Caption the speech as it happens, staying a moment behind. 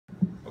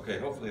Okay,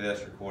 hopefully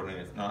that's recording.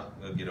 If not,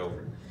 we'll get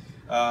over it.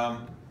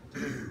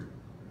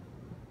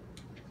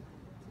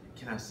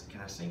 Can I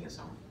sing a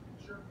song?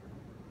 Sure.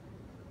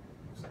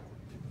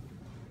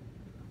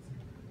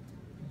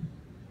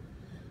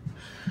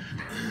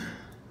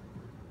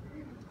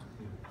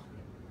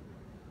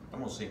 I'm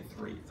going to sing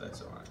 3 if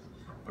that's all right.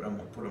 But I'm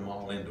going to put them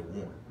all into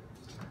one.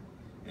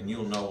 And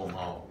you'll know them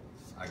all,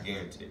 I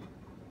guarantee you.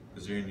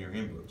 Because they're in your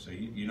hymn book. So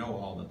you know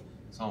all the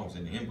songs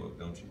in the hymn book,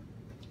 don't you?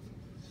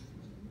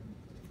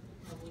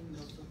 I wouldn't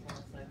go so far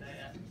as like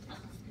that.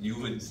 You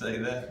wouldn't say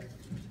that?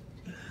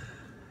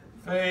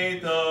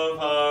 Faith of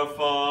our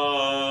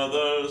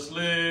fathers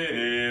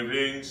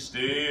living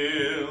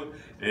still,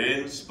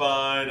 in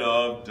spite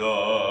of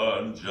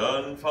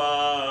dungeon,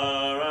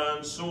 fire,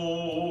 and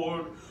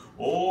sword.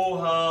 Oh,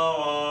 how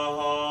our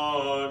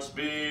hearts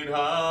beat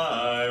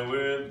high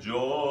with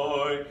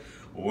joy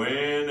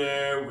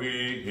whene'er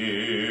we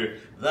hear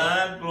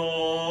that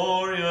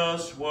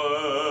glorious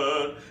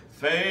word.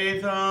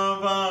 Faith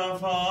of our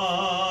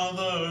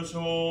fathers,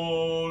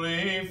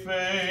 holy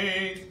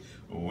faith,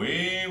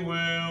 we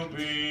will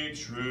be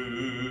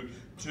true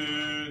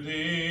to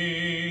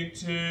thee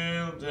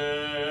till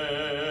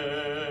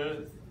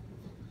death.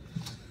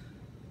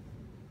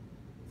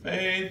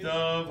 Faith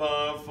of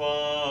our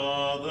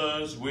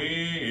fathers,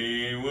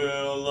 we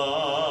will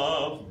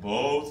love,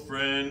 both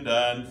friend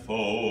and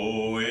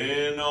foe,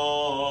 in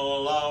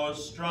all our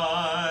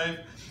strife,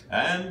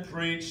 and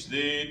preach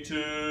thee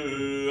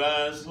too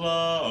as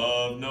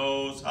love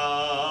knows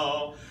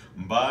how,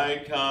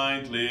 by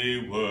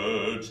kindly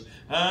words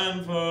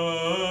and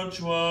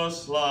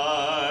virtuous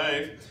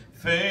life.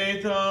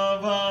 Faith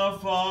of our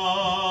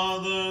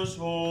fathers,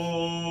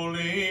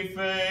 holy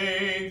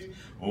faith,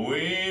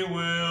 we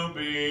will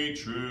be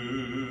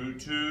true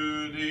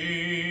to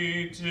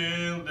thee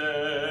till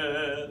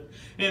death.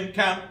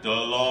 Encamped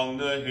along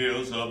the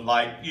hills of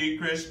light, ye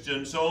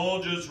Christian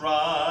soldiers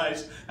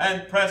rise,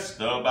 and press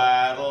the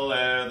battle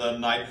ere the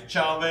night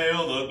shall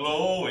veil the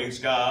glowing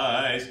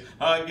skies.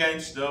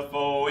 Against the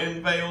foe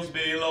in vales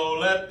below,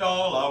 let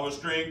all our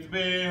strength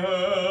be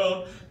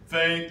hurled.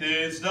 Faith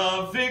is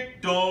the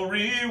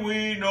victory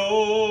we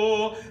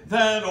know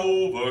that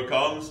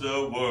overcomes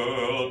the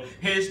world.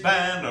 His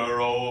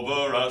banner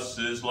over us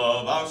is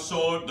love, our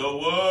sword the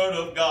word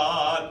of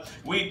God.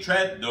 We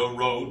tread the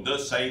road the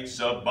saints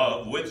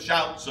above with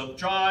shouts of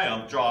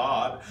triumph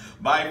trod.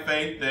 By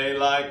faith they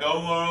like a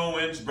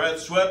whirlwind's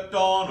breath swept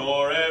on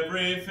o'er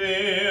every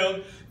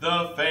field.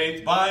 The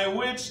faith by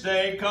which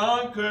they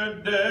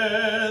conquered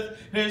death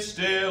is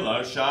still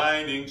our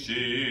shining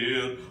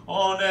shield.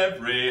 On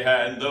every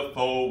hand the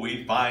foe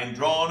we find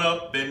drawn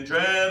up in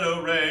dread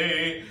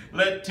array.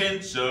 Let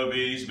tents of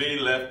ease be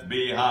left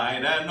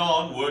behind and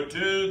onward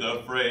to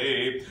the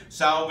fray.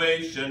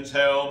 Salvation's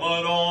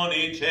helmet on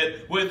each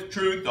head, with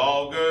truth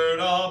all girt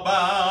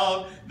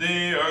about.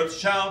 The earth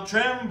shall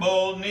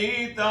tremble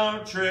neath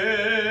our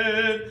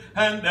tread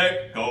and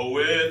echo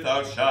with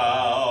our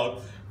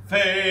shout.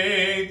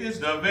 Faith is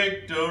the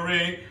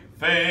victory,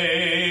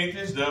 faith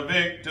is the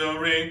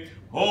victory.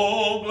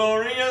 Oh,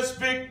 glorious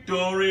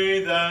victory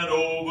that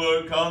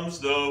overcomes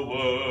the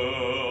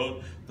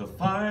world. The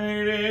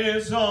fight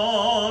is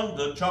on,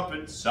 the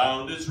trumpet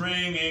sound is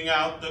ringing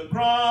out. The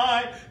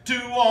cry to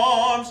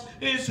arms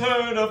is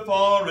heard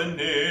afar and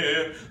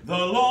near. The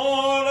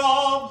Lord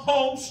of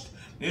hosts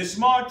is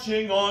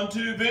marching on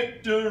to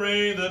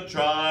victory. The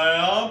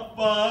triumph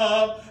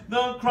of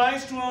the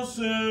Christ will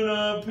soon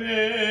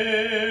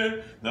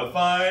appear. The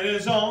fight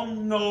is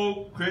on,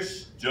 no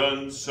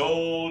Christian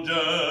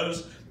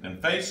soldiers,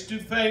 and face to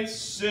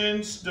face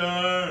in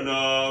stern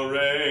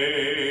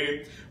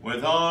array.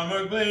 With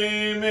armor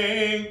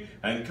gleaming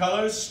and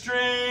colors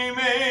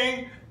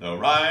streaming, the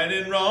right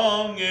and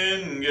wrong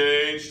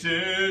engage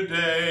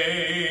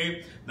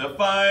today. The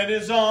fight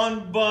is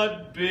on,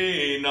 but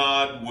be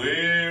not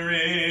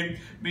weary.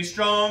 Be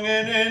strong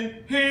and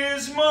in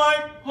his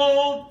might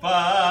hold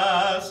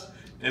fast.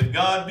 If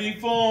God be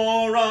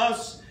for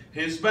us,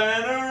 his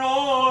banner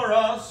o'er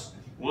us,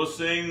 we'll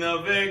sing the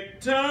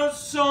victor's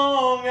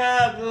song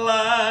at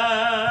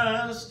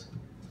last.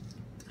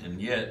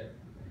 And yet,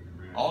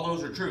 all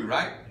those are true,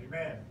 right?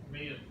 Amen.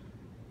 Amen.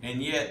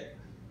 And yet,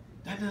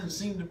 that doesn't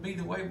seem to be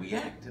the way we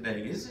act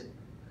today, is it?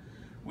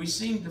 We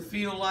seem to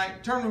feel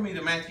like, turn with me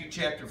to Matthew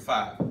chapter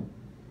 5.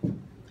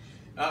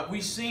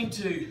 We seem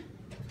to,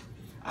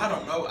 I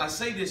don't know, I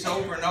say this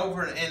over and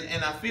over,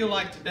 and I feel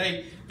like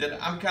today that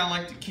I'm kind of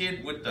like the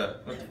kid with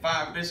the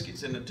 5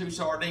 biscuits and the 2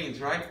 sardines,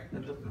 right?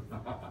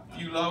 A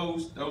few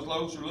loaves, those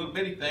loaves are little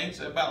bitty things,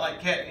 about like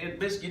cat head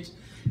biscuits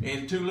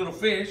and 2 little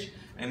fish.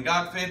 And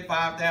God fed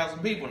 5,000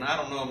 people. And I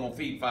don't know I'm going to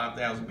feed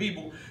 5,000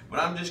 people, but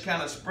I'm just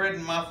kind of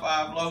spreading my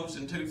 5 loaves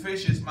and 2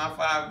 fishes, my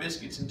 5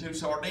 biscuits and 2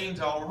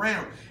 sardines all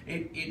around.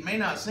 It may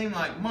not seem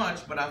like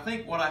much, but I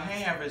think what I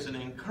have is an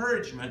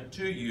encouragement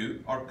to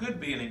you, or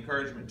could be an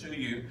encouragement to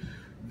you,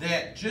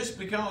 that just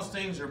because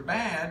things are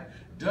bad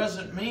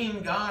doesn't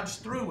mean God's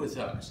through with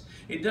us.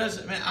 It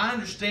doesn't mean, I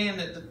understand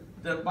that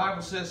the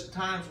Bible says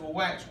times will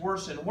wax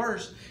worse and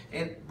worse.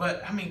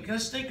 But I mean,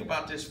 let's think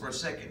about this for a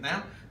second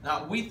now.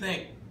 Now, we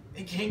think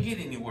it can't get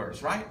any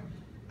worse, right?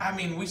 I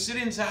mean, we sit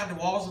inside the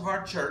walls of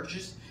our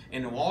churches,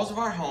 in the walls of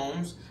our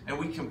homes, and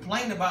we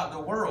complain about the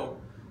world.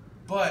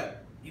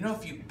 But, you know,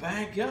 if you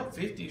back up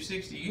 50 or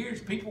 60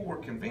 years, people were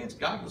convinced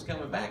God was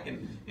coming back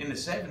in the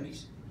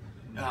 70s.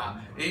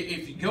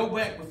 If you go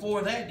back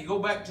before that, you go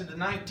back to the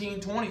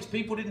 1920s,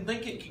 people didn't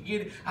think it could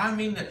get, I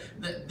mean,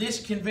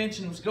 this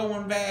convention was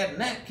going bad,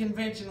 and that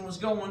convention was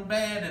going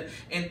bad,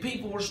 and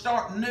people were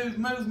starting new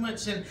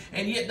movements, and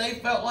yet they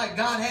felt like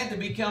God had to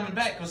be coming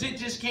back, because it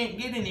just can't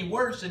get any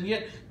worse, and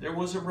yet there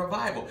was a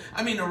revival.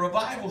 I mean, a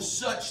revival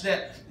such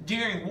that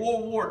during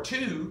World War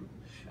II,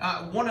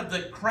 one of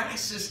the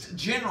crassest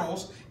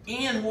generals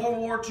in World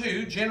War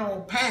II,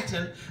 General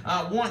Patton,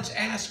 once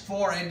asked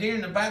for,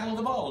 during the Battle of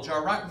the Bulge,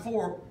 or right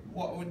before,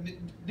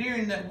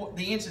 during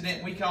the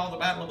incident we call the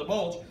Battle of the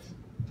Bulge,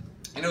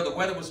 you know, the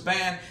weather was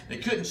bad. They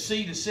couldn't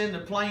see to send the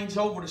planes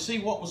over to see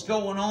what was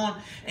going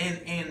on.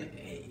 And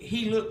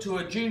he looked to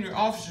a junior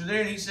officer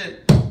there and he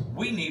said,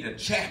 "We need a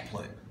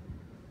chaplain.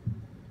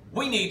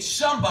 We need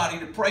somebody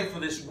to pray for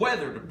this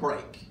weather to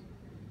break."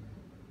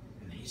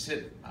 And he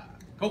said,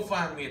 "Go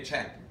find me a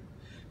chaplain."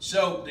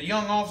 So the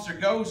young officer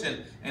goes,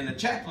 and the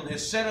chaplain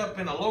has set up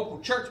in a local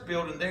church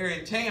building there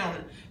in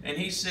town, and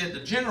he said,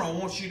 "The general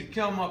wants you to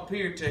come up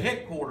here to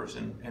headquarters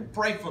and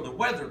pray for the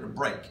weather to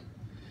break."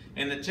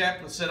 And the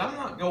chaplain said, "I'm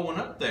not going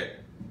up there.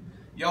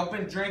 Y'all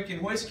been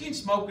drinking whiskey and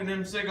smoking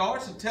them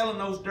cigars and telling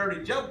those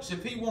dirty jokes.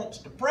 If he wants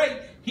to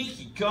pray, he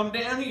can come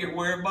down here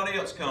where everybody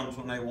else comes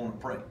when they want to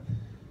pray."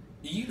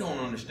 You don't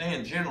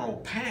understand. General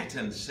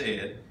Patton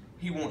said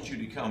he wants you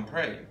to come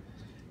pray.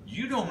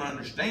 You don't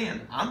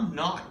understand. I'm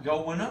not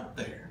going up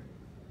there.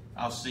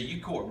 I'll see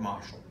you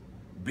court-martialed.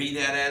 Be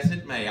that as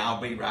it may, I'll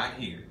be right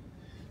here.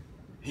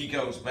 He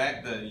goes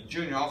back, the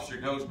junior officer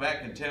goes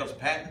back and tells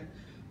Patton,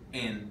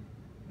 and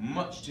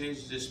much to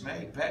his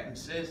dismay, Patton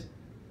says,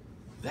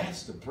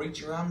 "That's the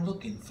preacher I'm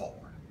looking for."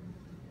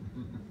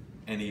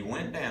 And he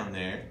went down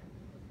there,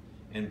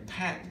 and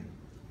Patton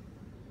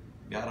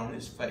got on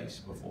his face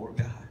before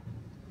God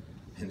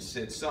and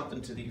said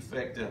something to the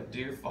effect of,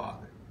 "Dear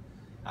Father,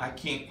 I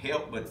can't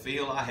help but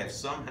feel I have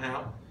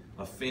somehow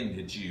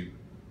offended you.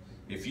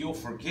 If you'll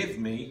forgive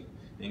me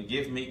and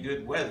give me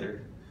good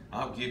weather,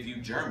 I'll give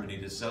you Germany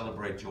to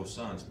celebrate your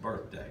son's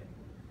birthday."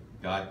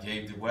 God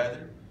gave the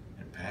weather,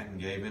 and Patton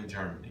gave him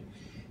Germany.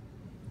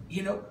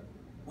 You know,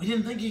 we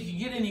didn't think it could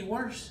get any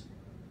worse.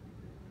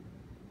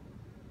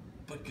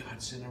 But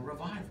God sent a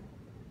revival.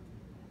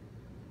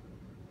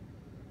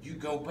 You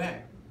go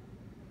back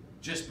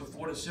just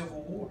before the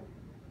Civil War.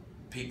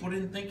 People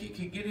didn't think it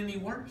could get any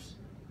worse.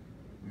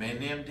 Man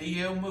named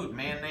D.L.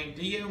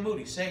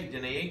 Moody saved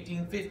in the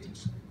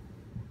 1850s.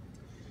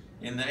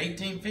 In the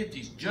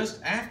 1850s,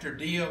 just after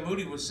D.L.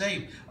 Moody was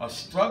saved, a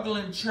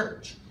struggling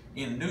church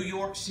in New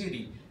York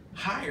City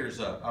hires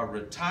a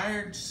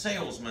retired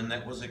salesman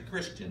that was a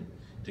Christian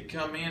to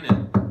come in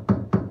and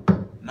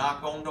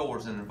knock on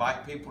doors and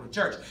invite people to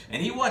church.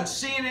 And he wasn't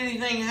seeing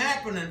anything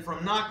happening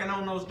from knocking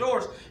on those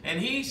doors. And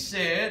he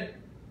said,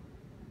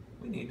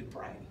 "We need to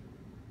pray."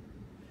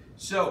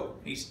 So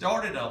he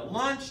started a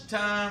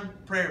lunchtime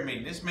prayer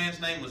meeting. This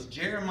man's name was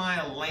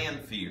Jeremiah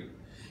Lanphier.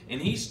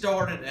 And he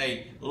started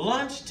a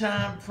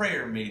lunchtime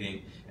prayer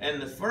meeting.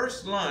 And the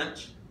first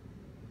lunch,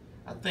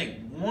 I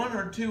think one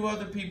or two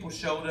other people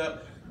showed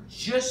up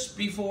just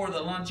before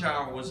the lunch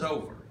hour was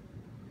over.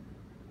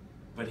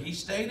 But he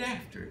stayed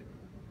after it.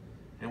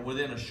 And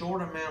within a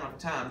short amount of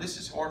time, this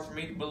is hard for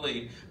me to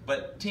believe,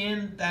 but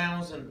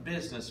 10,000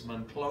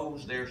 businessmen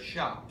closed their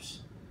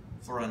shops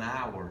for an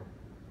hour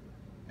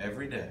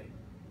every day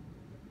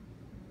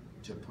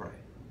to pray.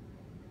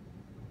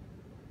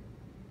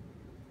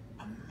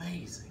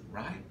 Amazing,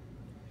 right?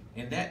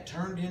 And that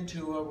turned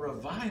into a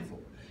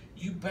revival.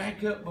 You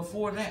back up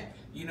before that.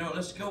 You know,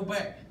 let's go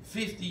back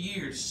 50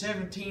 years,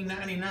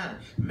 1799.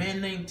 A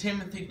man named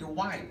Timothy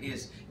Dwight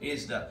is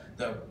the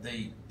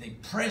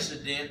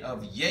president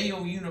of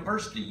Yale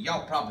University.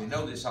 Y'all probably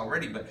know this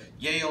already, but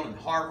Yale and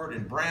Harvard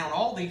and Brown,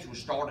 all these were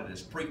started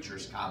as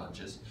preachers'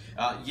 colleges.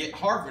 Yet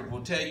Harvard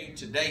will tell you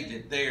today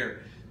that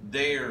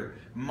their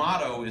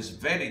motto is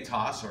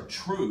Veritas, or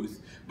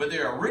truth, but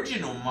their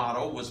original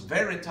motto was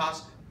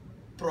Veritas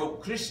pro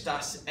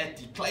Christus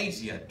et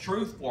Ecclesia,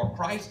 truth for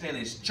Christ and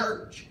His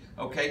church.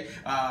 Okay,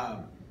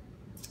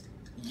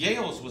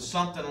 Yale's was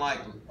something like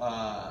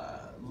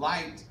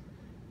light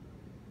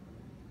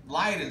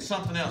and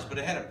something else, but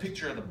it had a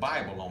picture of the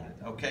Bible on it.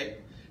 Okay,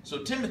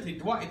 so Timothy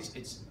Dwight,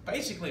 it's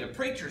basically a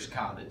preacher's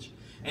college,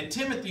 and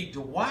Timothy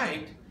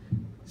Dwight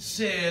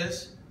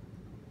says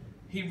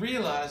he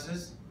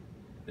realizes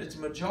that the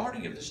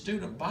majority of the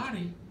student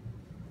body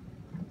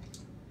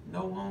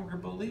no longer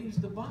believes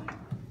the Bible.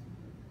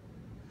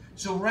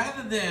 So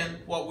rather than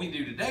what we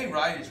do today,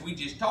 right, is we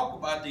just talk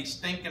about these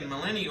stinking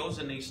millennials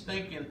and these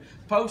stinking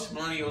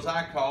post-millennials,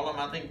 I call them.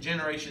 I think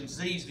Generation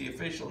Z is the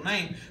official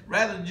name.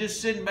 Rather than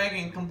just sitting back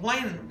and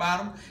complaining about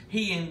them,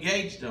 he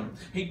engaged them.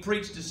 He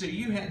preached to see,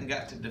 you hadn't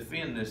got to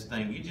defend this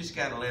thing. You just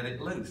got to let it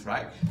loose,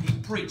 right? He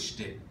preached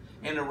it.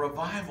 And a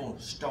revival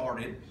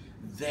started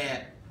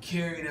that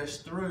carried us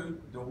through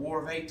the War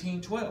of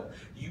 1812.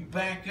 You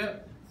back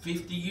up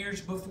 50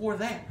 years before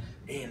that,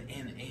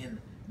 and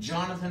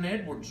Jonathan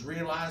Edwards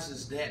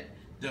realizes that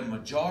the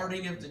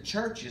majority of the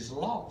church is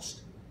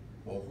lost.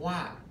 Well,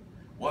 why?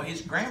 Well,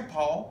 his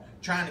grandpa,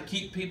 trying to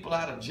keep people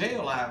out of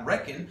jail, I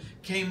reckon,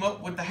 came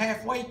up with the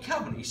halfway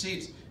covenant. You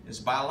see, it's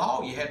by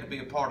law you had to be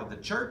a part of the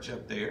church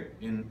up there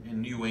in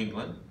New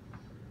England.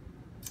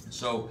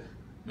 So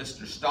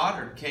Mr.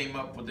 Stoddard came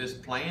up with this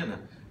plan.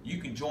 You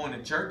can join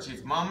a church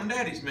if mom and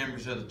daddy's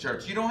members of the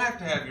church. You don't have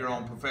to have your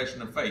own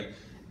profession of faith.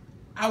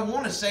 I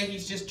want to say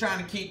he's just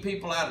trying to keep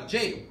people out of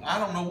jail. I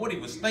don't know what he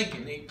was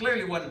thinking. He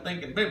clearly wasn't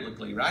thinking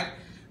biblically, right?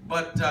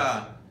 But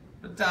by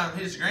the time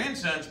his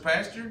grandson's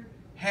pastor,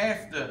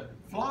 half the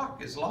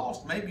flock is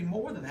lost, maybe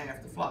more than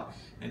half the flock.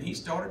 And he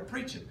started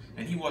preaching.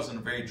 And he wasn't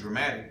a very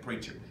dramatic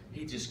preacher.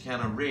 He just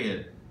kind of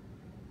read.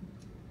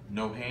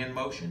 No hand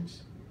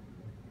motions.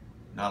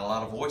 Not a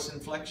lot of voice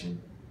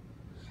inflection.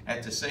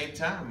 At the same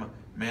time, a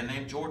man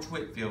named George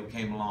Whitefield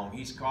came along.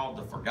 He's called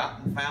the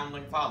Forgotten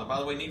Foundling Father. By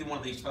the way, neither one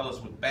of these fellows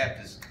was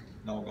Baptist.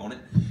 Doggone it.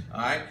 All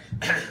right.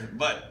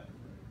 But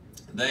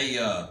they,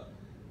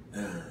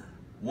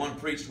 one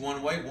preached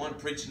one way, one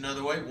preached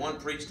another way, one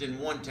preached in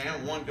one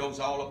town, one goes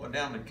all up and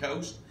down the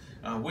coast.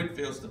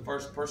 Whitefield's the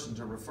first person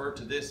to refer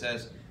to this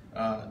as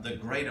the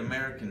Great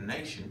American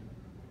Nation.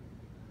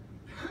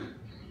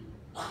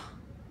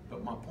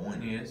 But my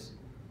point is,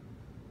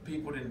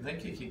 people didn't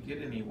think it could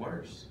get any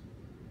worse.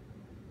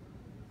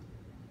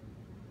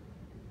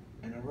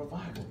 And a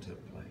revival took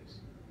place.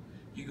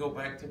 You go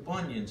back to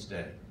Bunyan's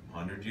day,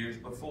 100 years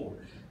before.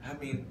 I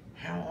mean,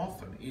 how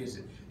often is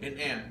it?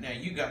 And now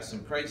you got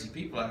some crazy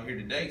people out here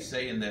today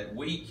saying that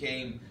we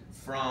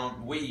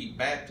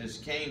Baptists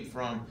came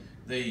from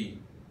the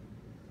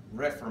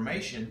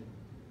Reformation.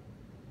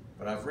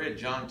 But I've read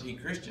John T.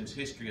 Christian's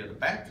History of the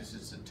Baptists.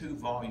 It's a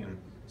 2-volume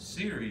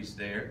series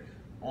there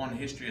on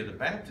history of the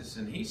Baptists,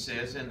 and he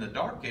says in the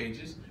Dark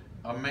Ages,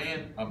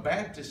 a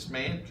Baptist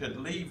man could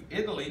leave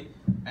Italy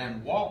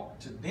and walk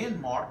to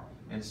Denmark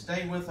and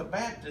stay with a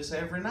Baptist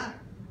every night.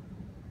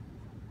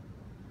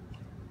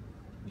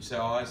 You say,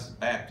 oh, that's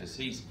Baptist.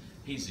 He's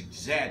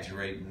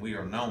exaggerating. We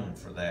are known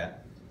for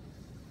that.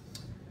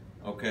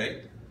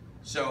 Okay,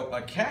 so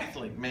a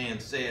Catholic man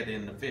said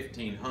in the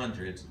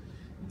 1500s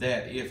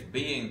that if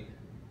being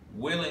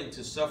willing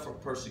to suffer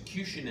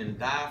persecution and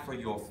die for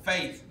your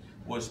faith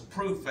was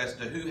proof as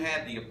to who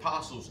had the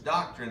apostles'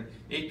 doctrine,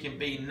 it can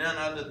be none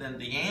other than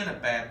the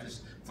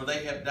Anabaptists, for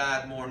they have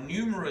died more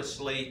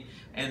numerously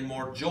and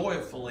more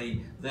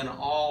joyfully than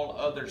all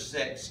other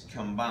sects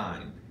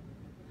combined.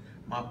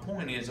 My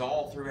point is,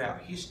 all throughout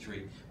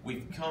history,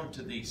 we've come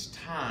to these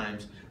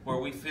times where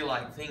we feel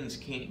like things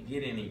can't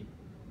get any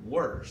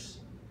worse.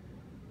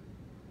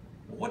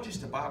 What does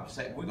the Bible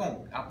say?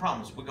 I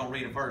promise we're going to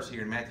read a verse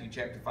here in Matthew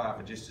chapter 5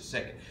 in just a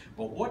second.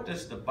 But what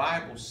does the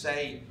Bible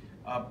say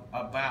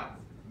about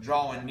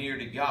drawing near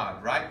to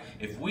God, right?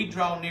 If we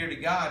draw near to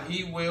God,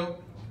 He will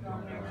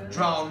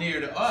draw near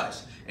to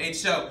us. And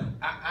so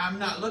I'm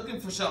not looking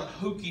for some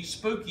hooky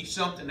spooky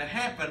something to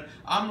happen.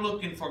 I'm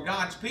looking for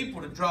God's people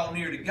to draw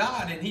near to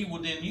God, and He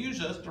will then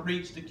use us to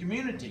reach the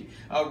community.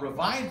 A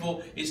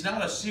revival is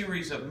not a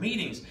series of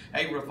meetings.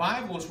 A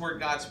revival is where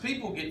God's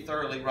people get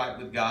thoroughly right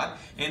with God,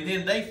 and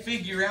then they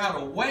figure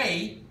out a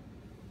way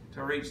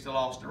to reach the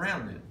lost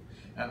around them.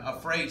 A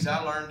phrase I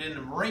learned in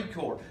the Marine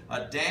Corps: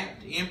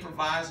 adapt,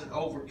 improvise, and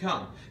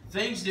overcome.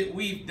 Things that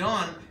we've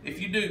done,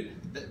 if you do,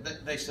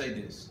 they say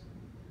this: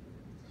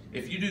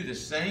 if you do the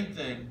same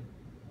thing,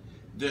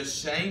 the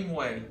same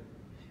way,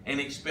 and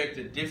expect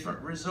a different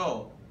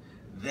result,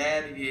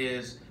 that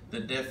is the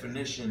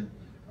definition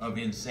of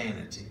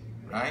insanity,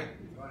 right?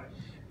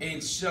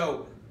 And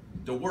so,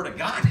 the Word of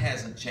God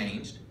hasn't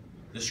changed.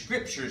 The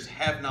Scriptures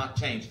have not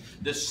changed.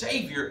 The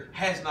Savior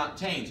has not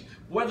changed.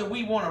 Whether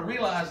we want to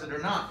realize it or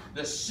not,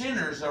 the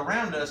sinners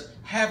around us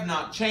have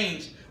not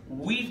changed.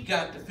 We've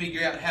got to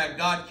figure out how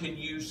God can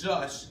use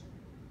us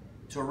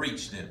to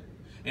reach them.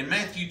 In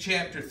Matthew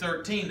chapter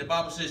 13, the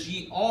Bible says,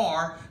 ye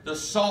are the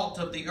salt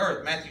of the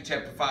earth. Matthew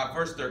chapter 5,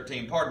 verse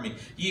 13, pardon me.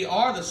 Ye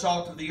are the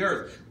salt of the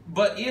earth.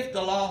 But if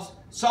the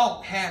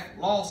salt hath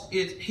lost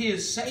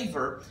his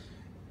savor,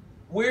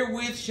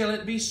 wherewith shall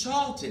it be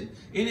salted?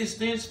 It is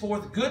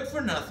thenceforth good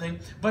for nothing,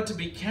 but to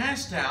be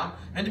cast out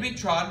and to be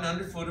trodden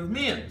under foot of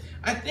men.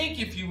 I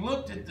think if you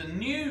looked at the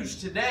news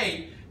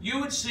today, you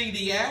would see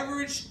the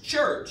average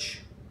church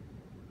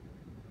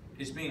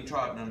is being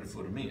trodden under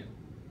foot of men.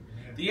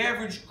 The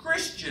average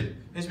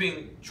Christian is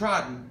being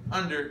trodden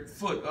under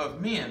foot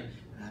of men.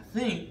 And I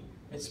think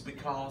it's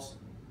because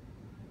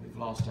we've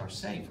lost our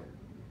savor.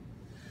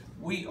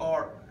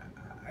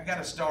 I got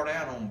to start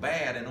out on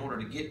bad in order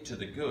to get to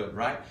the good,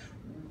 right?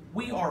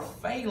 we are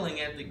failing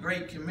at the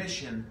Great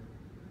Commission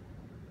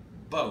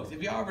both.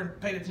 Have y'all ever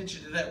paid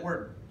attention to that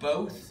word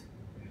both?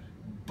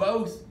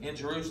 Both in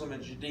Jerusalem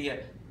and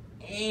Judea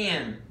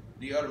and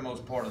the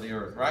uttermost part of the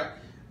earth, right?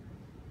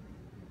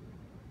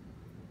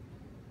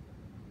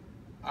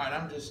 All right,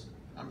 I'm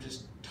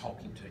just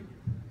talking to you.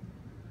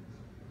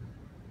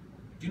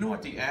 Do you know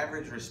what the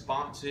average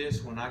response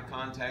is when I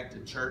contact a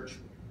church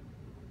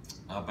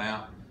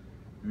about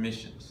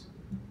missions?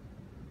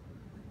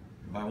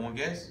 Anybody want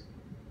to guess?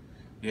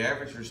 The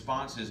average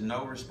response is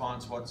no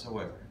response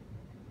whatsoever.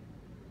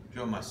 Do you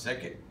know what my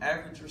second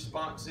average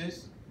response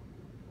is?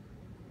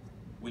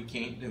 We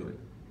can't do it.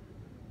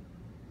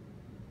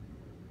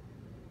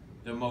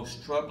 The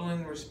most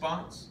troubling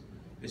response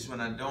is when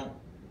I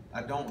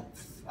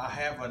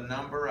have a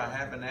number, I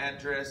have an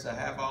address, I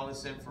have all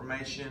this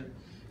information,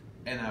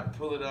 and I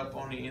pull it up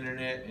on the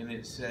internet and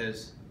it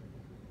says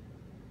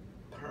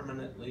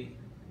permanently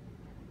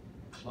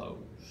closed.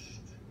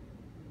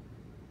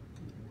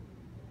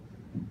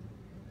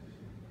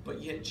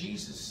 But yet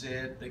Jesus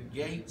said the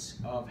gates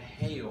of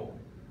hell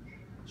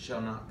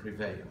shall not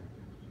prevail.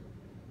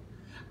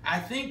 I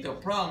think the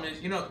problem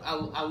is, you know,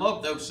 I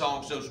love those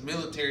songs, those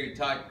military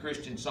type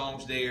Christian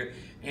songs there,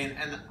 and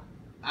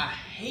I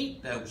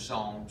hate those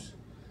songs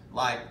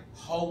like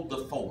Hold the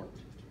Fort.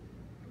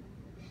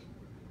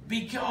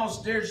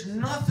 Because there's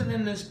nothing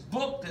in this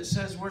book that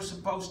says we're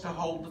supposed to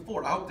hold the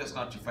fort. I hope that's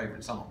not your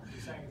favorite song.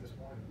 You sang it this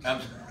morning.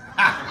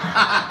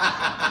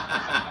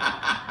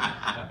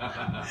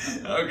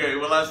 Okay,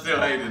 well, I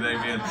still hate it,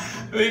 amen.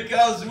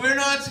 Because we're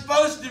not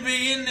supposed to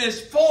be in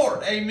this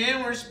fort,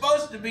 amen. We're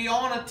supposed to be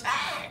on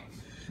attack.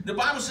 The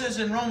Bible says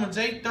in Romans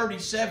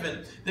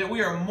 8:37 that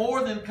we are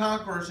more than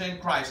conquerors in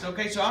Christ.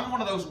 Okay, so I'm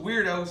one of those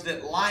weirdos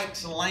that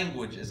likes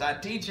languages. I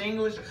teach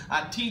English,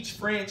 I teach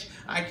French,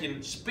 I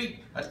can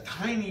speak a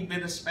tiny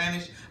bit of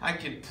Spanish, I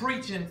can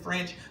preach in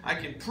French, I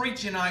can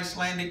preach in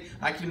Icelandic,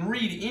 I can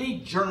read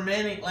any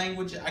Germanic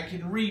language, I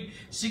can read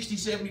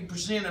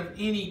 60-70% of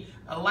any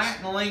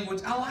Latin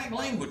language. I like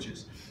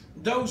languages.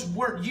 Those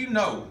words, you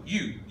know,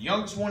 you,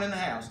 youngest one in the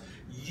house,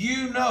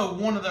 you know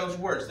one of those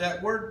words.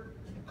 That word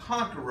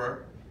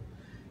conqueror,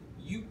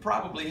 you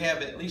probably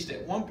have at least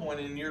at one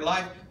point in your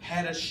life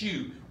had a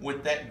shoe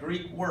with that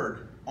Greek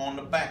word on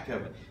the back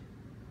of it.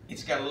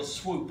 It's got a little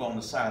swoop on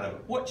the side of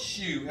it. What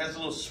shoe has a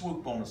little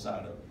swoop on the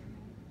side of it?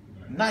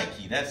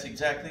 Nike, that's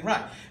exactly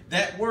right.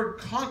 That word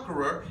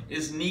conqueror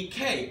is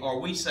Nike,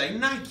 or we say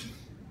Nike.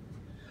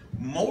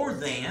 More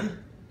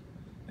than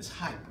is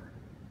hyper.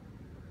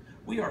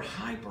 We are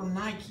hyper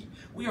Nike.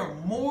 We are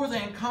more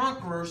than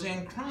conquerors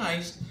in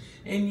Christ,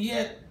 and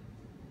yet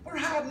we're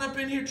hiding up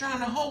in here trying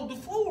to hold the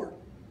fort.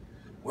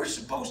 We're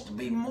supposed to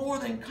be more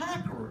than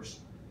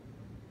conquerors.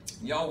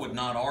 Y'all would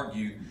not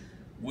argue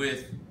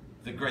with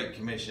the Great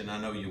Commission.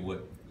 I know you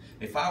would.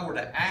 If I were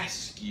to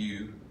ask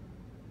you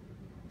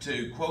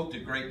to quote the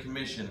Great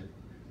Commission,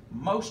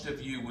 most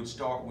of you would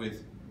start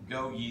with,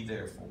 "Go ye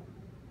therefore."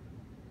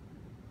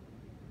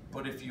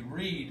 But if you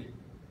read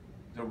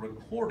the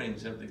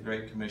recordings of the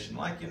Great Commission,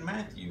 like in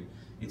Matthew,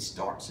 it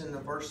starts in the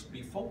verse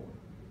before.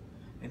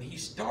 And he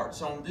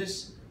starts on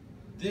this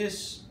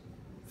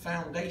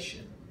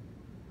foundation.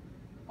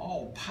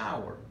 All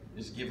power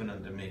is given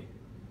unto me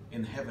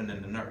in heaven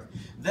and in earth.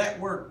 That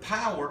word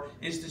power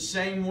is the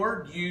same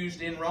word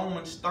used in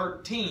Romans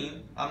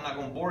 13. I'm not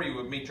going to bore you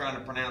with me trying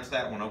to pronounce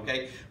that one,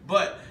 okay?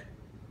 But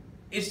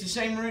it's the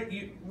same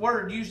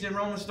word used in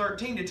Romans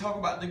 13 to talk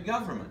about the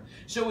government.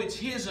 So it's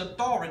his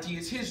authority,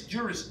 it's his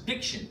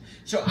jurisdiction.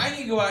 So I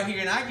can go out here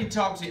and I can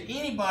talk to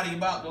anybody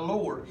about the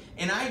Lord,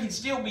 and I can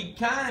still be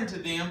kind to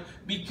them,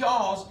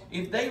 because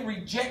if they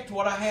reject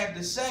what I have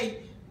to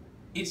say,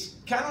 it's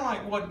kind of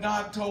like what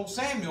God told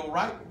Samuel,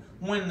 right?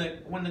 When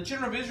the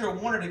children of Israel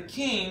wanted a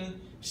king,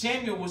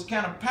 Samuel was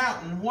kind of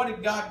pouting. What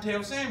did God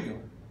tell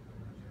Samuel?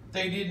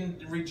 They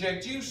didn't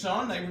reject you,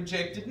 son. They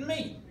rejected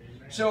me.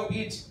 So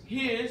it's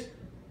his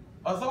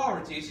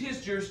authority. It's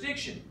his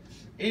jurisdiction.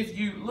 If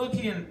you look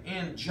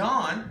in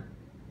John,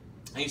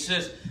 he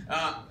says,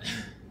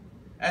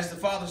 as the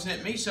Father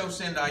sent me, so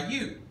send I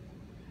you.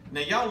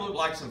 Now, y'all look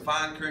like some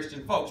fine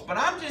Christian folks, but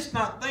I'm just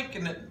not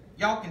thinking that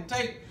y'all can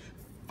take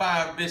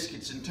 5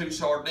 biscuits and 2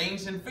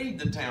 sardines and feed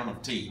the town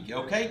of Teague,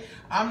 okay?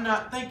 I'm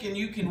not thinking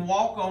you can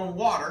walk on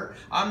water.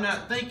 I'm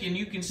not thinking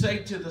you can say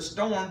to the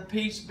storm,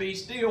 peace be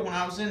still. When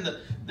I was in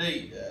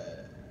the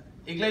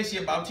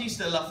Iglesia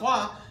Bautista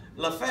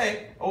La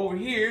Fe over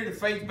here, the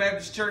Faith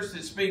Baptist Church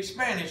that speaks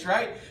Spanish,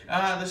 right?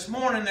 This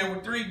morning there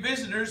were 3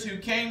 visitors who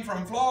came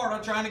from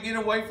Florida trying to get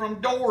away from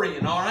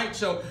Dorian, all right?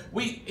 So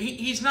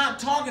he's not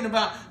talking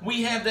about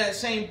we have that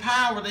same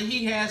power that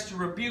he has to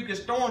rebuke a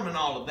storm and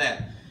all of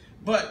that.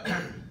 But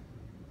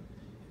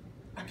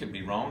I could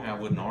be wrong. I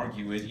wouldn't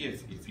argue with you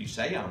if you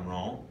say I'm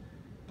wrong.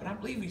 But I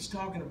believe he's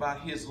talking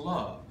about his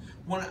love.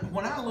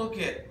 When I look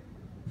at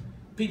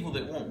people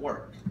that won't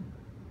work,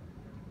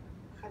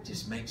 that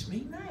just makes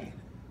me mad.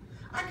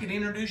 I could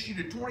introduce you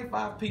to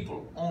 25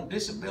 people on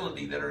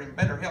disability that are in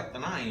better health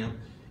than I am,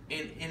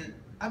 and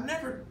I've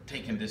never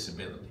taken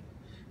disability.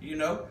 You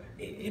know,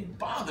 it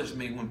bothers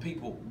me when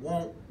people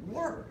won't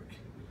work.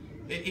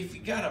 If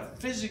you got a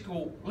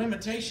physical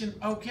limitation,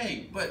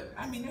 okay. But,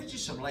 I mean, there's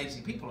just some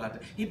lazy people out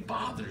there. It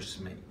bothers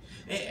me.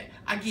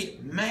 I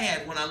get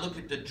mad when I look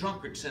at the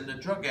drunkards and the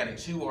drug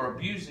addicts who are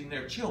abusing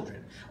their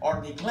children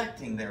or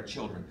neglecting their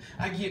children.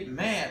 I get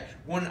mad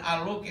when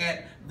I look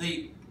at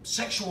the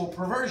sexual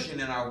perversion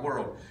in our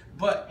world.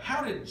 But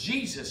how did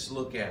Jesus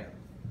look at them?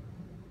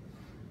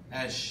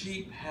 As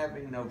sheep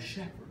having no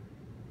shepherd.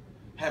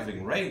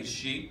 Having raised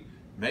sheep,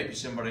 maybe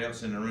somebody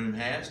else in the room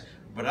has,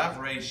 but I've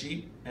raised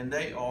sheep and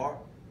they are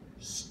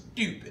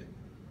stupid.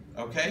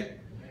 Okay?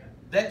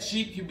 That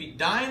sheep could be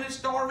dying of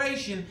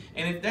starvation,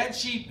 and if that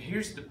sheep,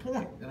 here's the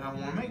point that I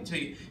want to make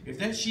to you, if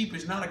that sheep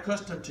is not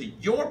accustomed to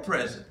your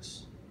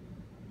presence,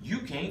 you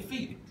can't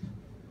feed it.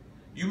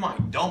 You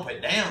might dump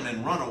it down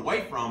and run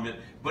away from it,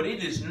 but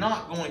it is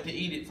not going to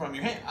eat it from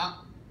your hand.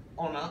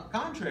 On the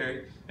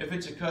contrary, if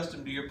it's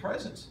accustomed to your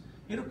presence,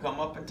 it'll come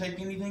up and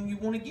take anything you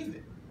want to give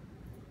it.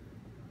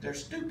 They're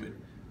stupid.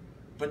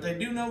 But they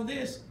do know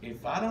this.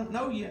 If I don't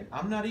know you,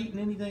 I'm not eating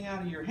anything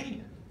out of your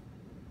hand.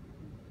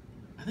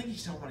 I think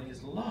he's talking about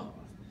his love.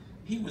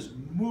 He was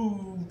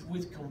moved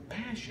with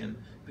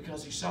compassion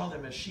because he saw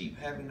them as sheep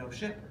having no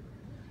shepherd.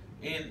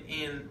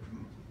 In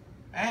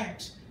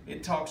Acts,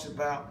 it talks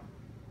about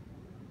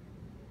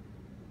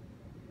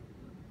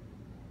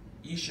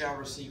ye shall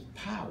receive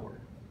power.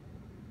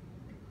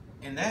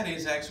 And that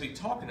is actually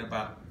talking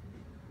about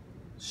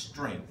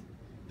strength.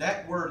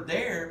 That word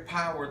there,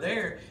 power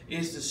there,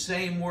 is the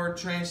same word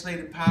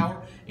translated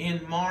power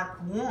in Mark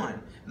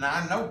 1. Now,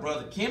 I know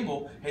Brother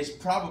Kimball has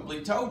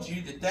probably told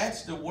you that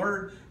that's the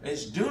word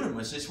is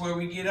dunamis. It's where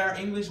we get our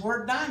English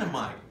word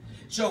dynamite.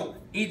 So,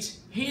 it's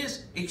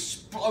his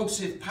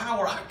explosive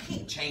power. I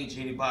can't change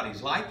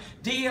anybody's life.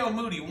 D.L.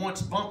 Moody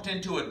once bumped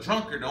into a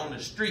drunkard on the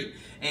street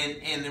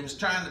and was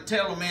trying to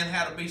tell a man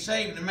how to be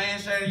saved. The man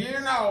said, you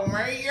know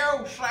me,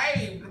 you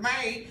saved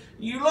me.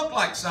 You look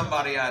like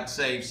somebody I'd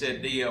save,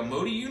 said D.L.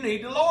 Moody. You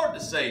need the Lord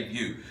to save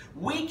you.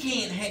 We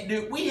can't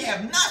do, we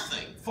have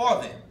nothing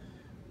for them.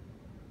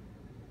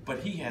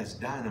 But he has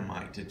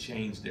dynamite to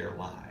change their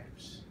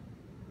lives.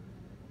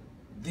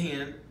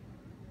 Then,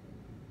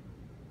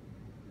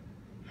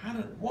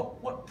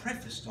 what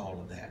prefaced all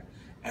of that?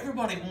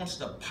 Everybody wants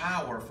the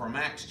power from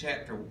Acts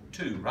chapter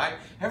 2, right?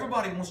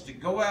 Everybody wants to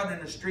go out in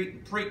the street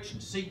and preach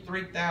and see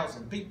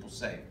 3,000 people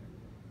saved.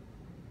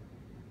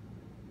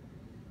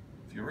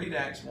 If you read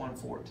Acts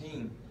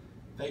 1:14,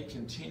 they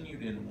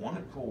continued in one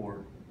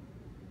accord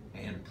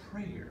and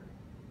prayer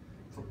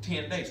for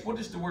 10 days. What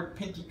does the word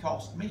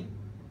Pentecost mean?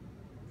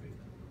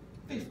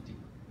 50.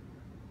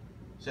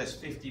 So that's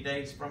 50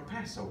 days from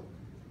Passover.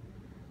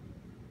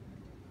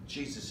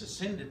 Jesus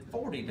ascended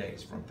 40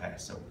 days from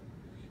Passover.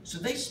 So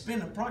they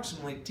spent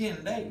approximately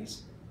 10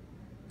 days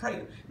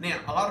praying. Now,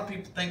 a lot of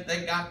people think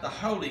they got the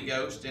Holy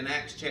Ghost in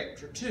Acts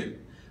chapter 2.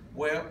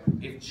 Well,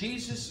 if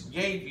Jesus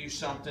gave you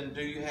something,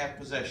 do you have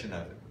possession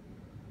of it?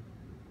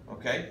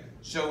 Okay?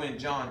 So in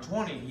John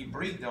 20, he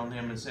breathed on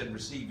them and said,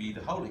 receive ye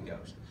the Holy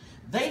Ghost.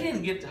 They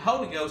didn't get the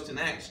Holy Ghost in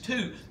Acts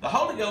 2. The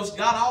Holy Ghost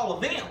got all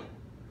of them.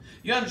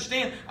 You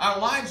understand? Our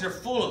lives are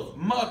full of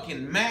muck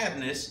and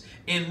madness,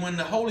 and when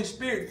the Holy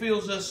Spirit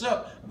fills us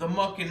up, the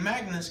muck and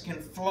madness can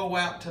flow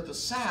out to the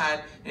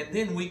side, and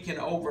then we can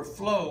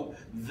overflow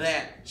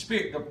that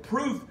Spirit. The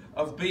proof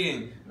of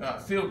being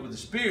filled with the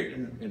Spirit,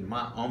 in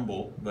my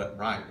humble but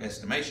right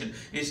estimation,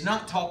 is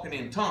not talking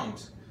in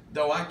tongues,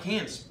 though I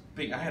can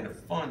speak. I had a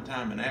fun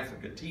time in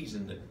Africa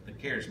teasing the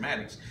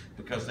charismatics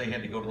because they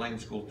had to go to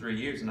language school 3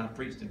 years, and I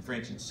preached in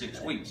French in 6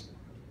 weeks.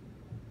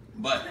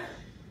 But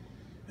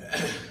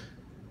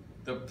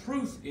the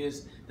proof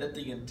is that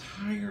the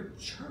entire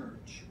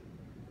church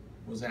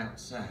was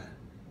outside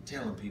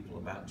telling people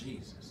about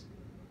Jesus.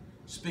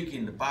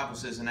 Speaking, the Bible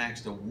says in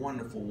Acts, the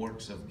wonderful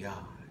works of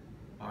God.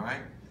 All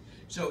right?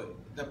 So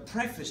the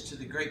preface to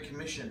the Great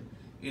Commission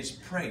is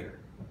prayer.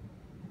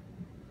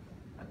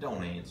 I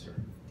don't answer.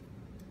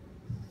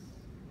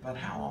 But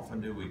how often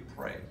do we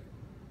pray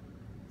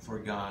for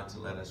God to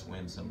let us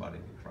win somebody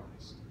to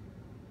Christ?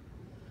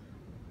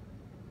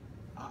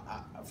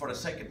 For the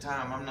sake of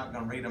time, I'm not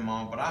going to read them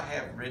all, but I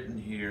have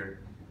written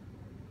here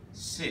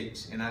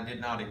 6, and I did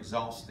not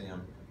exhaust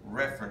them,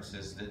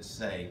 references that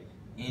say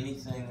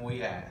anything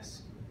we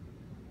ask,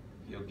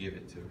 He'll give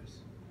it to us.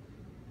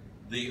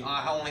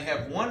 I only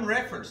have one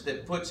reference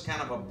that puts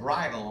kind of a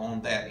bridle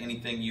on that,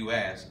 anything you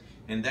ask,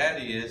 and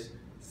that is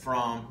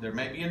from, there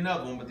may be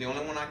another one, but the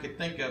only one I could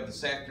think of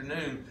this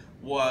afternoon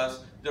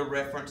was the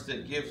reference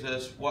that gives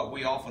us what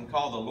we often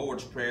call the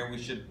Lord's Prayer.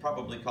 We should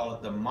probably call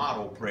it the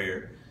model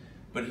prayer.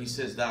 But he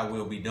says, thy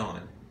will be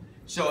done.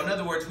 So in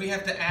other words, we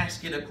have to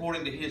ask it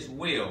according to his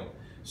will.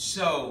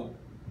 So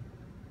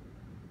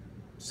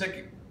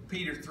 2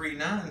 Peter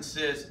 3:9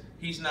 says,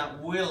 he's not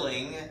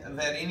willing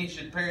that any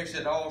should perish,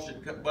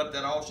 but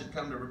that all should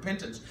come to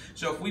repentance.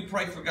 So if we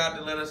pray for God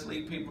to let us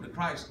lead people to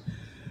Christ,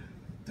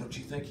 don't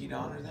you think he'd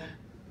honor that?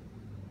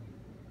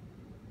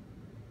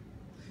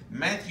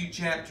 Matthew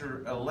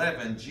chapter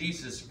 11,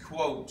 Jesus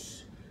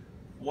quotes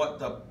what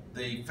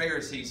the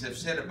Pharisees have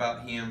said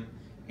about him,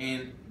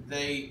 and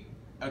they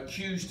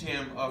accused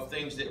him of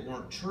things that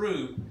weren't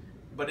true.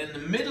 But in the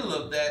middle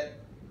of that,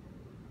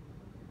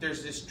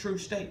 there's this true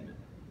statement.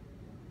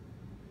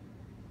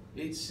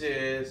 It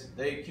says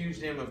they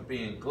accused him of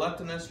being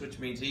gluttonous, which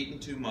means eating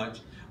too much,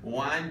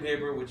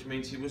 wine-bibber, which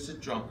means he was a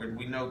drunkard.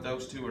 We know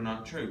those two are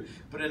not true.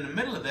 But in the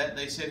middle of that,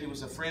 they said he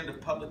was a friend of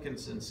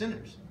publicans and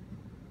sinners.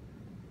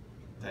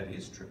 That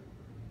is true.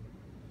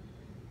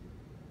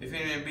 If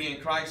any man be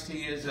in Christ,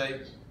 he is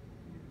a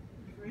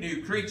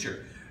new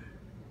creature.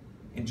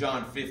 In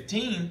John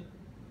 15,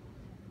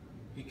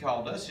 he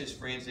called us his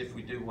friends if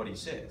we do what he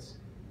says.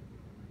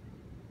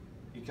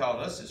 He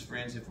called us his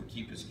friends if we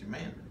keep his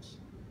commandments.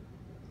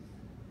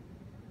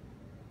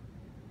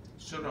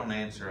 So don't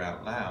answer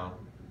out loud.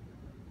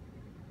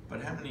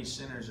 But how many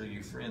sinners are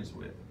you friends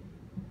with?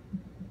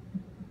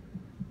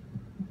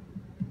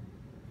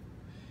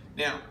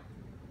 Now,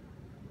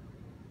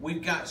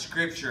 we've got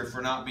scripture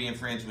for not being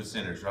friends with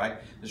sinners, right?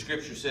 The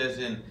scripture says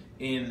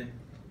in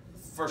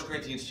 1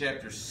 Corinthians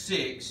chapter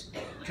 6,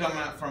 come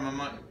out from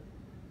among...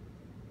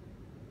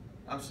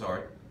 I'm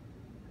sorry.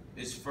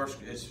 It's 1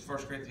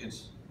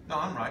 Corinthians... No,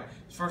 I'm right.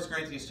 It's 1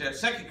 Corinthians chapter...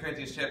 2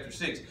 Corinthians chapter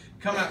 6.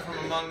 Come out from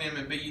among them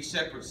and be ye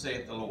separate,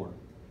 saith the Lord.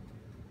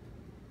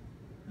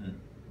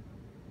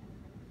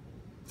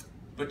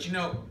 But you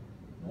know,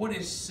 what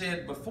is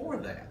said before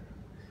that?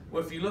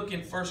 Well, if you look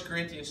in 1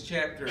 Corinthians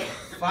chapter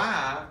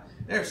 5,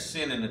 there's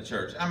sin in the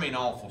church. I mean,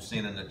 awful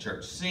sin in the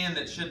church. Sin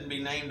that shouldn't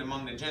be named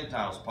among the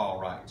Gentiles, Paul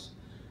writes.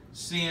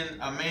 Sin,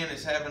 a man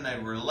is having a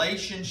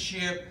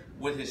relationship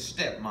with his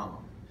stepmom,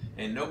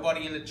 and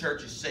nobody in the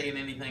church is saying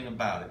anything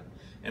about it.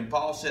 And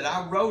Paul said,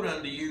 I wrote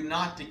unto you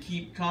not to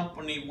keep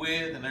company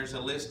with, and there's a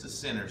list of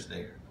sinners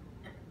there.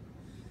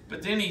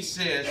 But then he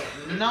says,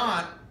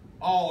 not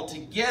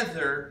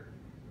altogether,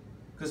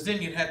 because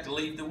then you'd have to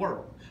leave the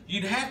world.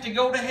 You'd have to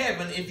go to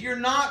heaven if you're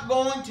not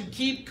going to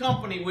keep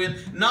company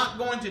with, not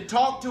going to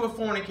talk to a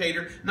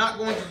fornicator, not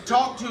going to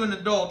talk to an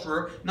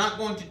adulterer, not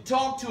going to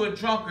talk to a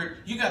drunkard.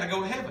 You got to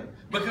go to heaven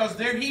because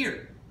they're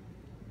here.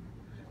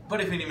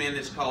 But if any man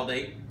is called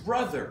a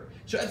brother.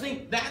 So I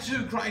think that's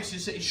who Christ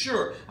is saying.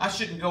 Sure, I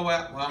shouldn't go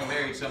out. Well, I'm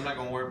married, so I'm not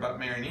going to worry about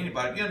marrying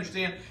anybody. You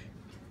understand?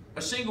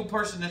 A single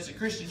person that's a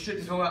Christian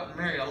shouldn't go out and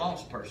marry a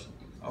lost person.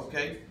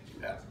 Okay?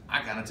 I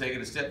kind of take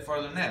it a step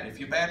further than that. If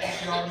you're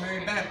Baptist, you ought to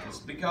marry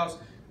Baptist because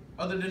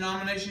other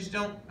denominations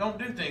don't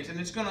do things, and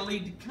it's going to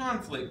lead to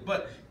conflict.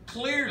 But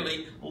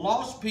clearly,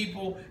 lost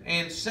people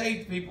and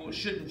saved people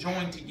shouldn't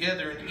join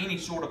together in any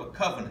sort of a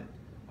covenant.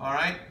 All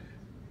right?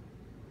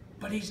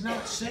 But he's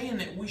not saying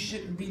that we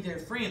shouldn't be their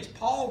friends.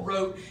 Paul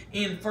wrote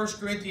in 1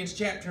 Corinthians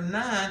chapter 9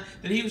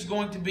 that he was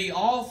going to be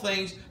all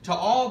things to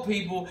all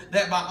people,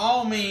 that by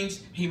all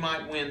means he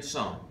might win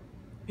some.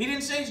 He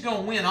didn't say he's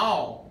going to win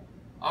all.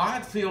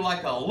 I'd feel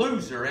like a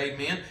loser,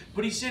 amen.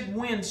 But he said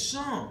win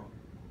some.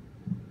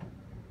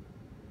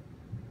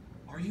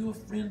 Are you a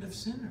friend of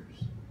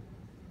sinners?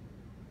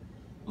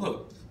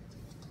 Look,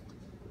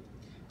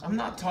 I'm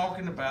not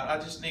talking about,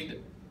 I just need to,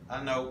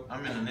 I know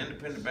I'm in an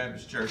independent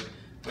Baptist church,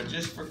 but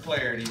just for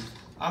clarity,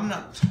 I'm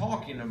not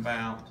talking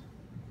about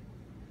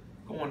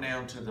going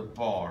down to the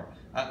bar.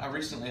 I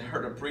recently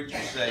heard a preacher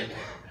say,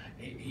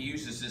 he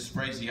uses this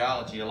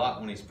phraseology a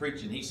lot when he's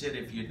preaching. He said,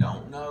 if you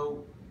don't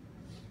know,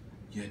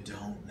 you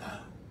don't know.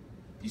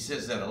 He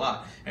says that a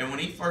lot. And when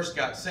he first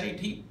got saved,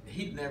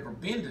 he'd never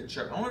been to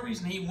church. The only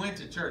reason he went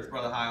to church,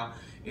 Brother Hyle,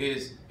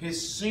 is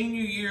his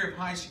senior year of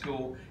high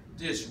school,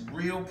 this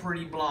real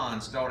pretty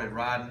blonde started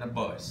riding the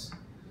bus.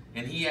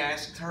 And he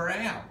asked her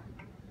out.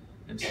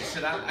 And she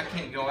said, I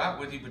can't go out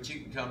with you, but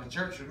you can come to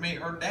church with me.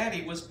 Her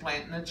daddy was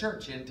planting a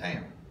church in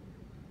town.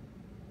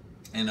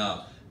 And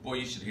boy,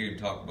 you should hear him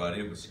talk about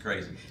it. It was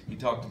crazy. He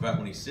talked about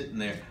when he's sitting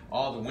there,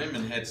 all the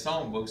women had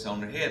songbooks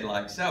on their head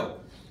like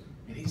so.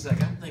 And he's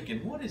like, I'm thinking,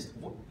 what?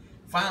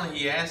 Finally,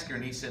 he asked her,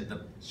 and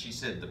she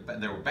said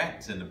there were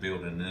bats in the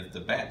building, and if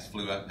the bats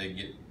flew out, they'd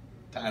get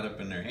tied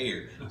up in their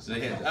hair. So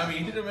they had,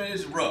 it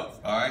was rough,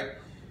 all right?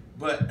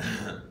 But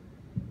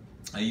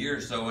a year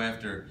or so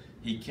after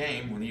he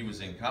came, when he was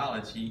in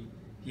college, he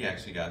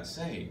actually got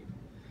saved.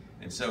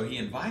 And so he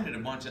invited a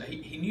bunch of,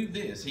 he knew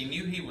this. He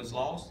knew he was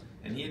lost,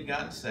 and he had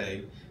gotten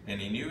saved, and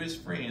he knew his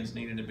friends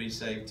needed to be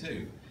saved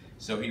too.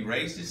 So he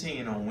raised his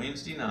hand on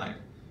Wednesday night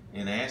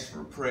and asked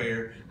for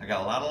prayer. I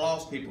got a lot of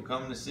lost people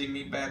coming to see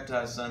me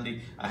baptized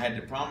Sunday. I had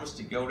to promise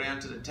to go down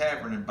to the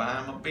tavern and buy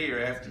them a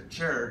beer after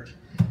church.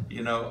 If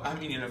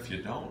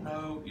you don't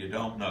know, you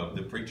don't know.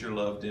 The preacher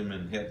loved him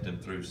and helped him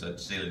through such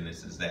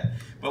silliness as that.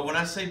 But when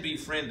I say be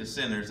friend to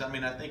sinners,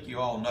 I think you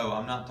all know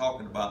I'm not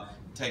talking about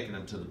taking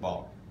them to the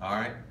bar, all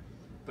right?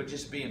 But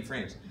just being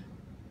friends.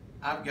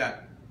 I've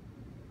got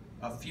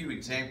a few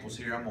examples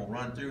here I'm going to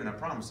run through, and I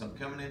promise I'm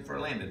coming in for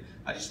a landing.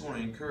 I just want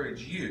to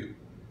encourage you,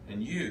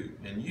 and you,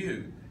 and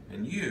you,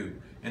 and you,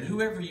 and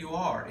whoever you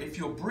are. If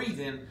you'll breathe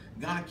in,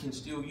 God can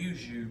still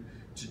use you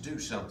to do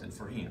something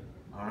for Him,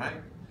 all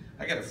right?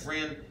 I got a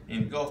friend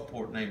in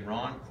Gulfport named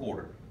Ron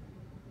Porter,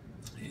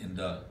 and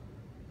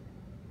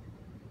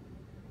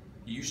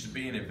He used to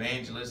be an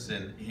evangelist,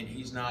 and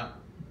he's not.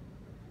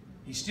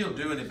 He's still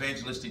doing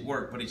evangelistic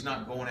work, but he's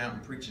not going out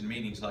and preaching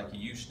meetings like he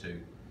used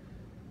to.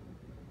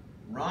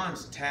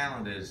 Ron's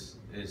talent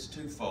is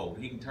twofold.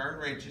 He can turn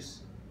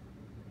wrenches,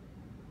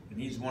 and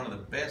he's one of the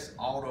best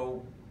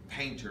auto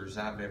painters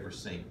I've ever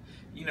seen.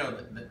 You know,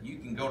 you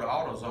can go to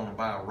AutoZone and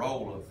buy a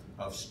roll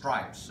of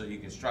stripes so you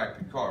can stripe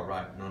your car,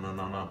 right?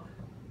 No.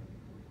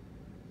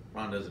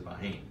 Ron does it by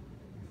hand.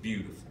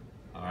 Beautiful,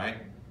 all right?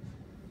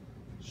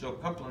 So a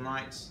couple of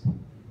nights,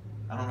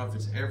 I don't know if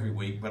it's every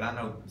week, but I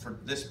know for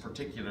this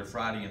particular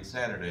Friday and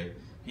Saturday,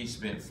 he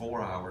spent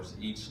 4 hours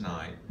each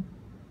night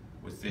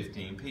with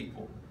 15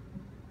 people,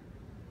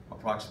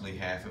 approximately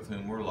half of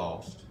whom were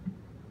lost,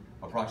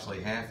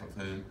 approximately half of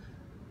whom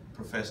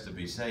profess to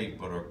be saved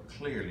but are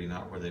clearly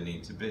not where they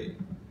need to be.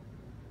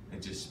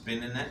 And just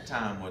spending that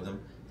time with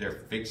them,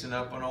 they're fixing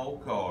up an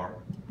old car.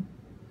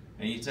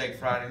 And you take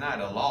Friday night,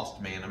 a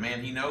lost man, a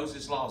man he knows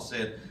is lost,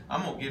 said,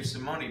 I'm going to give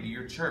some money to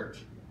your church.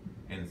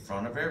 In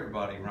front of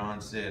everybody, Ron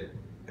said,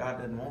 God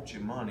doesn't want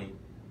your money,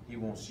 he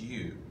wants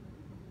you.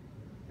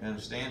 You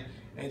understand?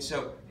 And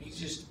so he's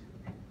just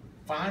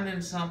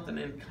finding something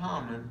in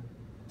common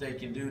they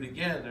can do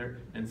together,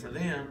 and for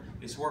them,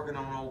 it's working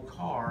on old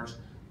cars,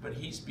 but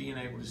he's being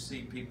able to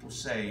see people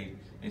saved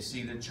and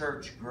see the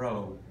church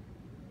grow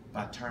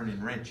by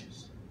turning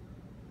wrenches.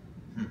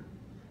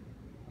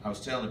 I was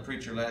telling the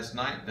preacher last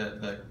night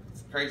that the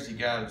crazy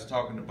guy was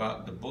talking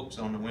about the books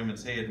on the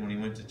women's head when he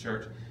went to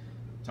church,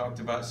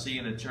 talked about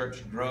seeing a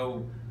church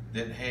grow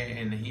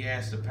and he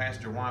asked the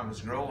pastor why it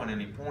was growing,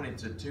 and he pointed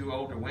to two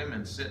older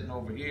women sitting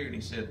over here, and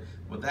he said,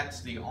 well,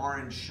 that's the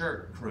orange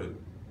shirt crew,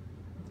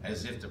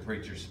 as if the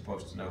preacher's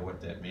supposed to know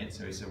what that meant.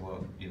 So he said,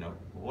 well, you know,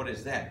 what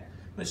is that?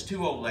 Well, it's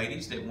two old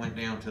ladies that went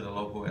down to the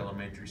local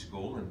elementary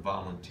school and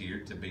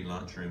volunteered to be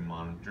lunchroom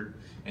monitored,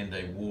 and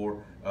they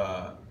wore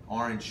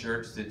orange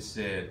shirts that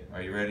said,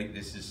 are you ready?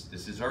 This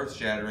is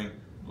earth-shattering,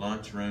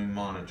 lunchroom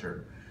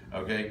monitor.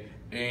 Okay?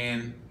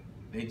 And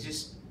they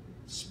just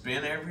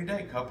spent every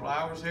day, a couple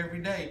hours every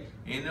day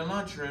in the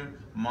lunchroom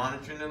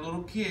monitoring the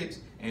little kids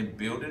and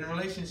building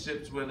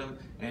relationships with them,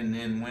 and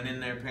then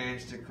winning their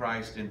parents to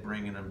Christ and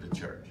bringing them to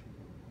church.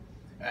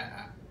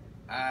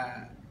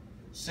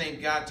 Same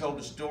guy told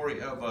a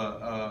story of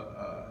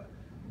a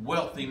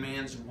wealthy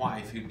man's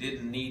wife who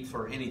didn't need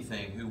for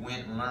anything, who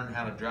went and learned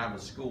how to drive a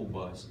school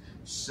bus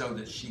so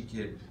that she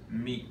could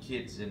meet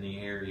kids in the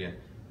area.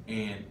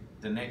 And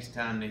the next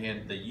time they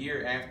had, the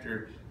year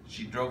after,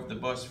 she drove the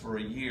bus for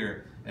a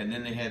year, and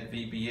then they had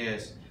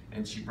VBS,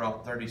 and she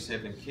brought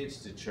 37 kids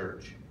to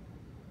church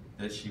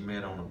that she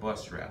met on a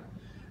bus route.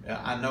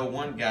 I know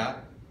one guy,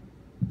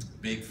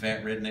 big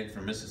fat redneck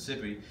from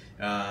Mississippi,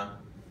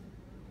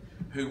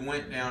 who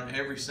went down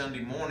every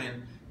Sunday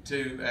morning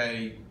to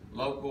a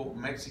local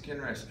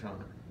Mexican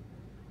restaurant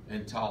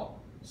and taught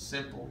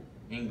simple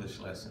English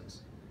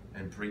lessons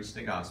and preached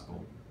the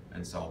gospel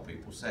and saw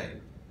people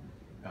saved.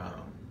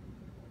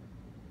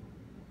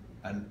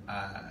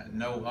 I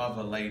know of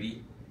a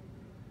lady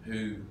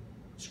who's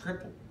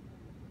crippled.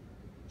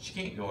 She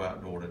can't go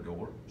out door to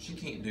door. She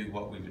can't do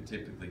what we would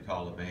typically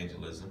call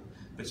evangelism,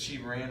 but she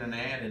ran an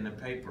ad in the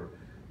paper,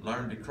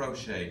 learned to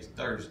crochet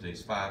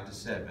Thursdays 5 to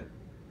 7.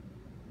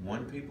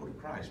 Won people to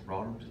Christ,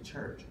 brought them to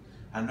church.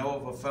 I know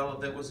of a fellow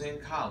that was in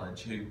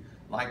college who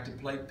liked to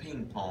play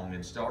ping pong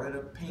and started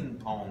a ping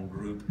pong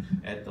group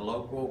at the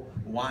local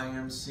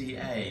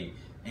YMCA.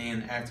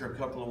 And after a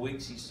couple of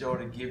weeks, he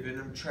started giving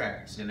them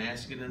tracts and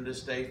asking them to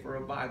stay for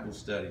a Bible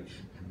study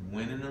and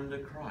winning them to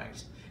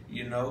Christ.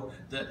 You know,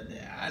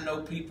 I know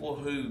people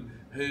who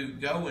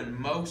go and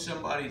mow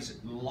somebody's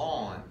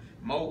lawn,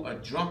 mow a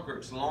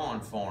drunkard's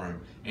lawn for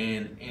him,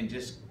 and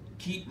just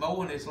keep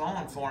mowing his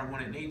lawn for him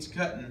when it needs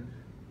cutting,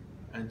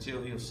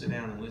 until he'll sit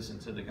down and listen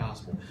to the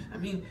gospel. I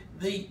mean,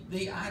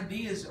 the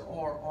ideas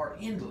are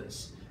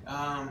endless.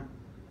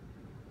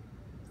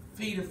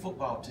 Feed a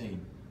football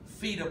team,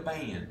 feed a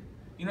band.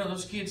 You know,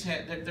 those kids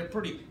they're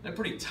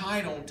pretty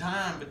tight on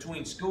time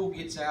between school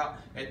gets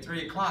out at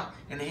 3 o'clock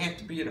and they have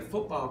to be at a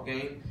football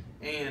game.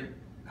 And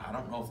I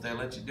don't know if they'll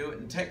let you do it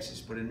in Texas,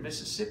 but in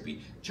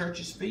Mississippi,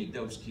 churches feed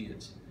those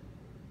kids.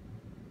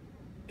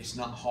 It's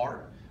not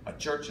hard. A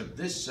church of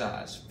this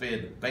size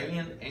fed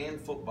band and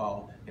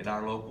football at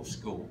our local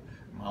school.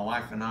 My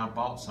wife and I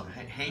bought some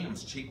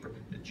hams cheaper.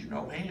 Did you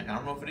know ham? I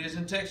don't know if it is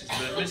in Texas,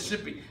 but in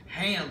Mississippi,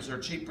 hams are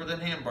cheaper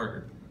than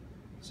hamburger.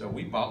 So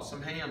we bought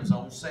some hams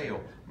on sale.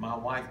 My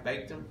wife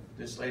baked them.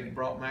 This lady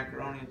brought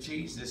macaroni and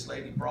cheese. This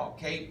lady brought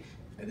cake.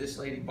 And this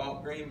lady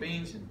bought green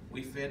beans, and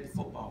we fed the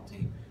football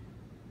team.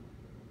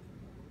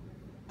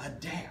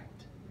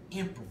 Adapt,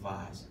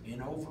 improvise,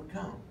 and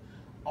overcome.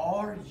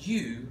 Are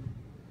you...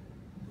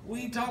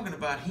 We ain't talking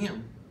about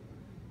him.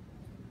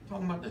 We're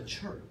talking about the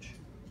church.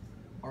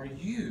 Are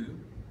you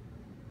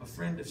a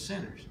friend of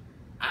sinners?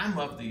 I'm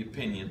of the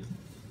opinion,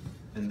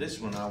 and this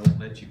one I won't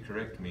let you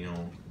correct me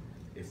on,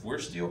 if we're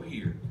still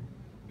here,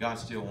 God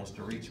still wants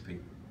to reach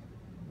people.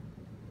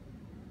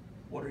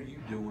 What are you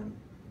doing?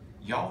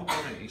 Y'all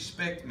going to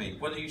expect me,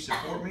 whether you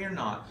support me or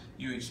not,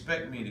 you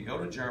expect me to go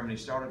to Germany,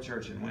 start a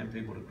church, and win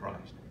people to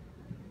Christ.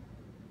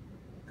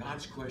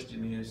 God's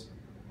question is,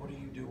 what are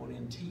you doing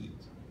in Teague?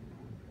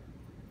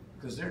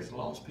 Because there's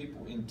lost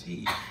people in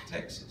Teague,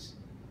 Texas.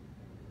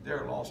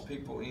 There are lost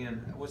people in,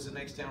 what's the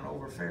next town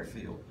over,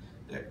 Fairfield.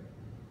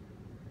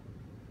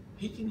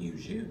 He can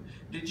use you.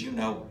 Did you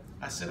know,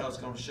 I said I was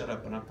going to shut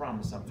up, and I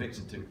promise I'm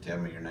fixing to. Tell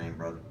me your name,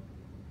 brother.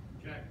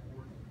 Jack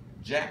Ward.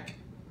 Jack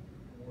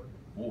Ward.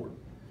 Ward.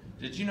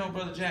 Did you know,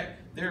 Brother Jack,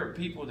 there are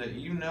people that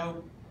you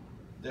know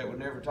that would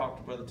never talk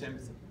to Brother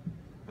Timothy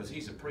because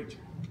he's a preacher.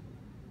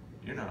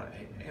 You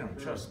don't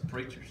trust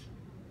preachers.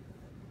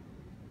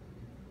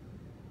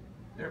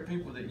 There are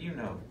people that you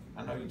know.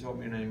 I know you told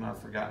me your name, I've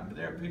forgotten, but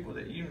there are people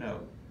that you know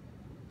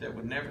that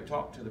would never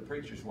talk to the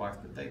preacher's wife,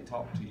 but they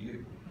talk to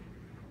you.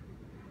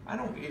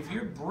 If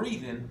you're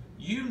breathing,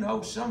 you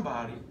know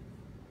somebody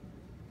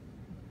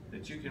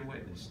that you can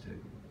witness to.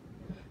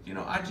 You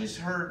know, I just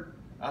heard,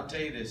 I'll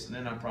tell you this, and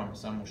then I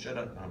promise I'm going to shut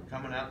up. I'm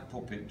coming out the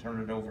pulpit and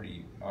turn it over to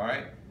you, all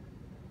right?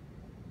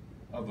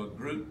 Of a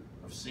group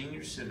of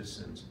senior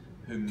citizens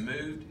who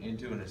moved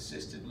into an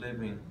assisted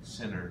living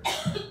center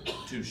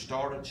to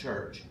start a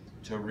church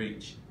to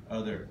reach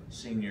other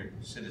senior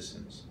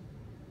citizens.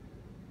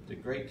 The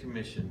Great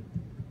Commission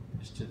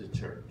is to the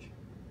church.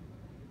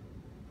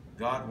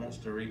 God wants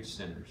to reach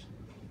sinners.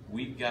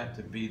 We've got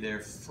to be their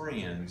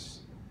friends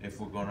if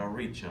we're going to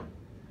reach them,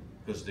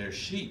 because they're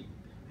sheep.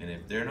 And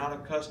if they're not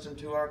accustomed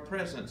to our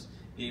presence,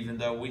 even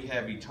though we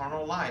have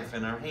eternal life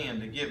in our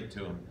hand to give it to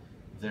them,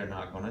 they're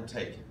not going to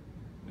take it.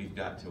 We've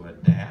got to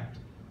adapt,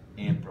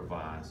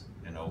 improvise,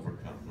 and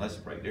overcome. Let's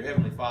pray. Dear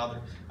Heavenly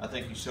Father, I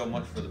thank you so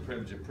much for the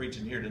privilege of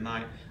preaching here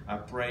tonight. I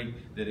pray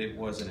that it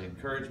was an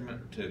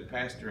encouragement to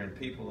pastor and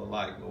people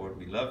alike. Lord,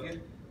 we love you.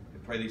 We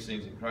pray these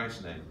things in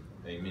Christ's name.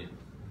 Amen.